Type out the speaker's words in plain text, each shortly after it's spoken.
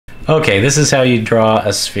Okay, this is how you draw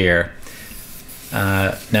a sphere.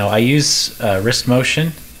 Now I use wrist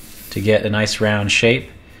motion to get a nice round shape,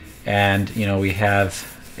 and we have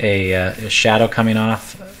a shadow coming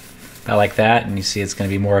off about like that, and you see it's going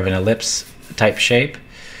to be more of an ellipse type shape.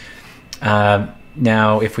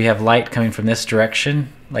 Now if we have light coming from this direction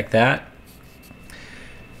like that,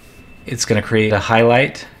 it's going to create a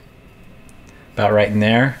highlight about right in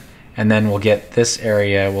there, and then we'll get this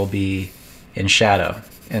area will be in shadow.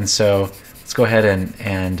 And so let's go ahead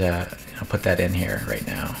and I'll put that in here right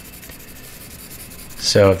now.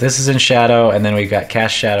 So if this is in shadow and then we've got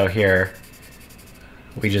cast shadow here,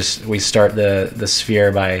 we start the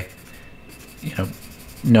sphere by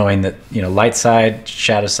knowing that light side,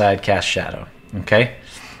 shadow side, cast shadow. Okay.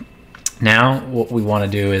 Now what we want to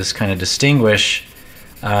do is kind of distinguish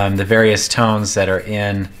the various tones that are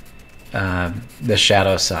in the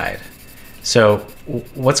shadow side. So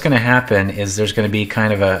what's going to happen is there's going to be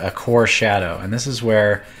kind of a core shadow, and this is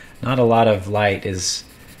where not a lot of light is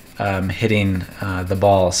hitting the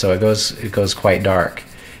ball, so it goes quite dark,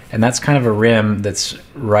 and that's kind of a rim that's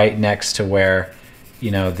right next to where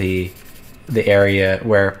the area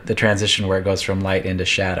where the transition where it goes from light into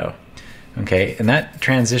shadow. Okay, and that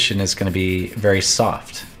transition is going to be very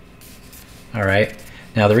soft. All right.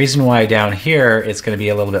 Now the reason why down here it's going to be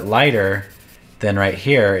a little bit lighter than right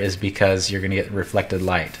here is because you're going to get reflected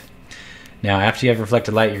light. Now after you have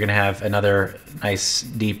reflected light, you're going to have another nice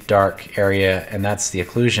deep dark area, and that's the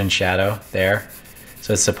occlusion shadow there.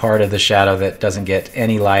 So it's the part of the shadow that doesn't get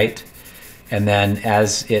any light, and then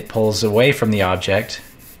as it pulls away from the object,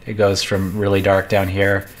 it goes from really dark down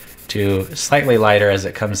here to slightly lighter as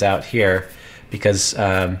it comes out here, because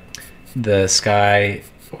the sky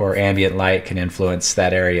or ambient light can influence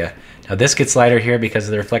that area. Now this gets lighter here because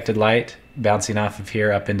of the reflected light bouncing off of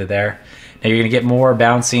here up into there. Now you're going to get more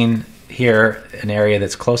bouncing here, an area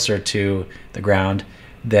that's closer to the ground,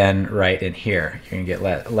 than right in here. You're going to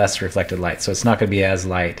get less reflected light, so it's not going to be as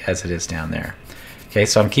light as it is down there. Okay,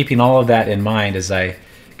 so I'm keeping all of that in mind as I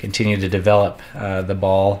continue to develop the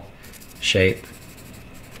ball shape,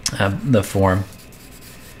 the form.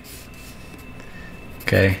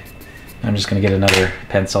 Okay. I'm just going to get another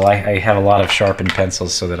pencil. I have a lot of sharpened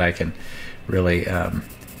pencils so that I can really,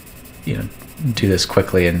 do this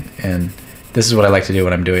quickly. And this is what I like to do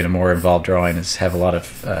when I'm doing a more involved drawing, is have a lot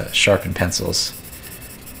of sharpened pencils.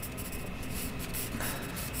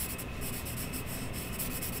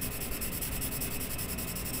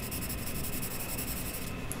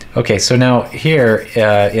 Okay, so now here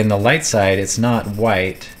in the light side, it's not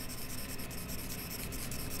white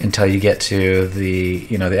until you get to the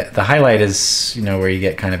highlight is where you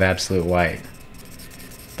get kind of absolute white,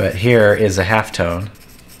 but here is a halftone,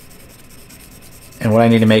 and what I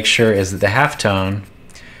need to make sure is that the halftone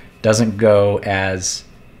doesn't go as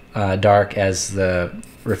dark as the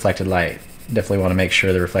reflected light. Definitely want to make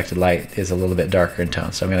sure the reflected light is a little bit darker in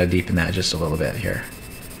tone, so I'm going to deepen that just a little bit here.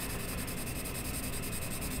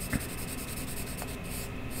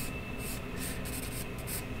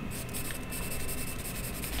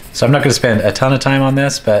 So I'm not going to spend a ton of time on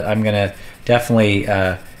this, but I'm going to definitely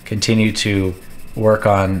continue to work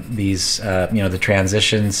on these, the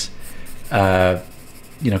transitions,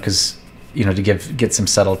 because to get some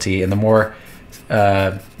subtlety. And the more,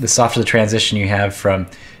 the softer the transition you have from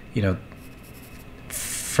the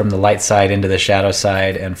light side into the shadow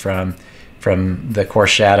side, and from the core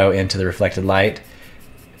shadow into the reflected light,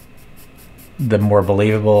 the more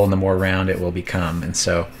believable and the more round it will become. And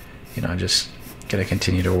so, I'm just going to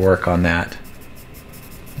continue to work on that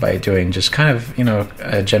by doing just kind of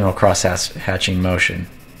a general cross hatching motion.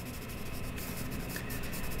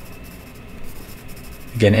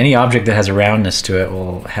 Again, any object that has a roundness to it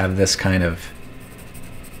will have this kind of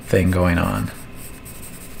thing going on.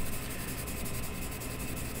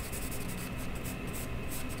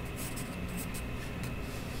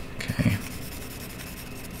 Okay,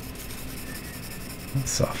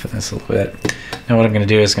 let's soften this a little bit. Now what I'm going to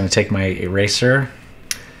do is going to take my eraser,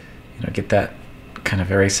 get that kind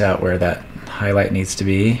of erase out where that highlight needs to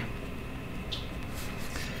be,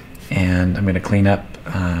 and I'm going to clean up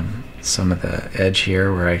some of the edge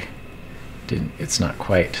here where it's not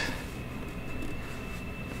quite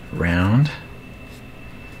round.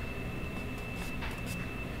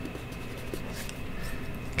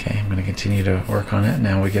 Okay, I'm going to continue to work on it.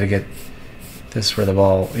 Now we got to get this where the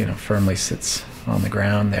ball firmly sits on the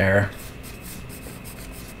ground there.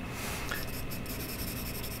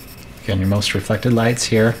 Again, your most reflected lights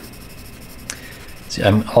here. See,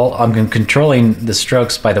 I'm controlling the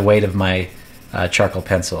strokes by the weight of my charcoal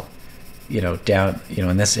pencil. Down,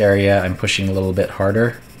 in this area, I'm pushing a little bit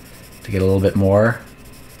harder to get a little bit more.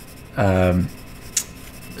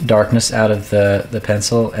 darkness out of the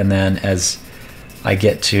pencil, and then as I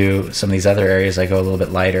get to some of these other areas, I go a little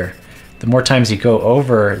bit lighter. The more times you go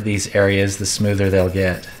over these areas, the smoother they'll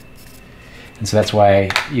get. And so that's why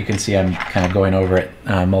you can see I'm kind of going over it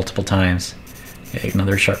multiple times. Okay,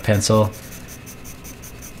 another sharp pencil.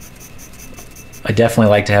 I definitely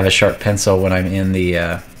like to have a sharp pencil when I'm in the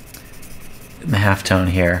halftone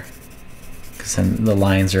here, because then the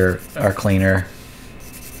lines are cleaner.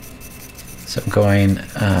 So I'm going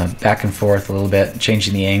back and forth a little bit,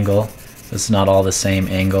 changing the angle. This is not all the same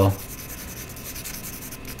angle.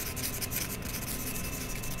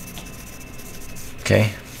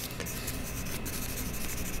 Okay.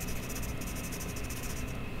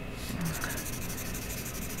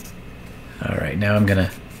 All right, now I'm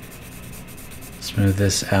gonna smooth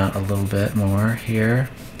this out a little bit more here.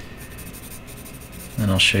 Then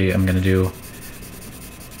I'll show you, I'm gonna do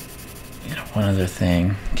one other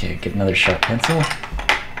thing. Okay, get another sharp pencil.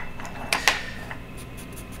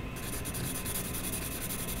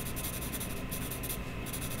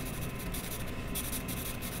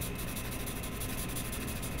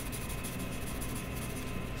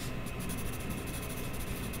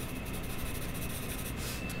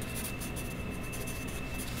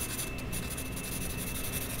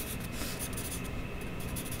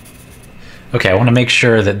 Okay, I want to make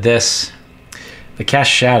sure that the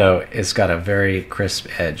cast shadow has got a very crisp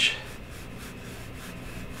edge.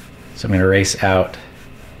 So I'm going to erase out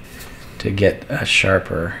to get a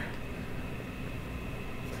sharper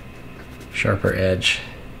edge.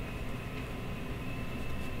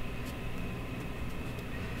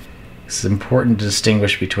 It's important to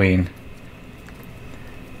distinguish between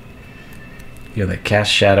the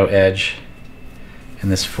cast shadow edge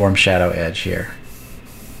and this form shadow edge here.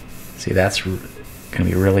 See, that's going to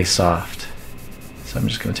be really soft. So I'm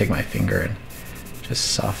just going to take my finger and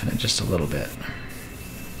just soften it just a little bit.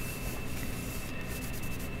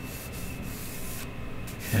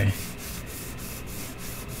 Okay.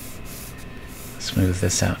 Smooth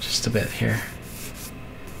this out just a bit here.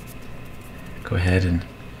 Go ahead and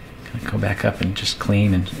kind of go back up and just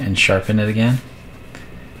clean and sharpen it again.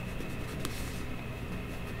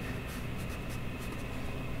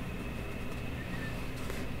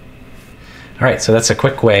 All right, so that's a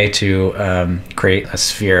quick way to create a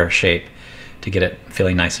sphere shape to get it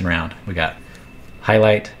feeling nice and round. We got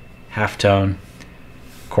highlight, halftone,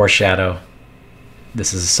 coarse shadow.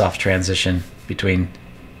 This is a soft transition between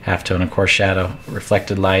halftone and coarse shadow,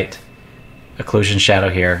 reflected light, occlusion shadow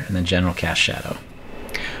here, and then general cast shadow.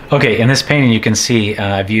 Okay, in this painting you can see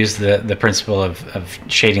I've used the principle of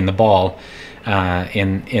shading the ball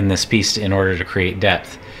in this piece in order to create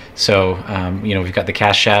depth. So we've got the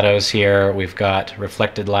cast shadows here, we've got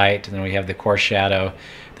reflected light, and then we have the coarse shadow,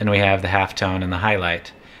 then we have the halftone and the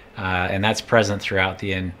highlight, and that's present throughout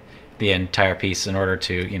the entire piece in order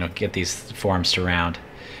to get these forms to round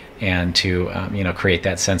and to create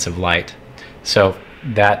that sense of light. So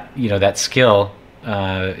that that skill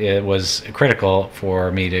it was critical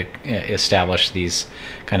for me to establish these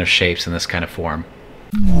kind of shapes in this kind of form.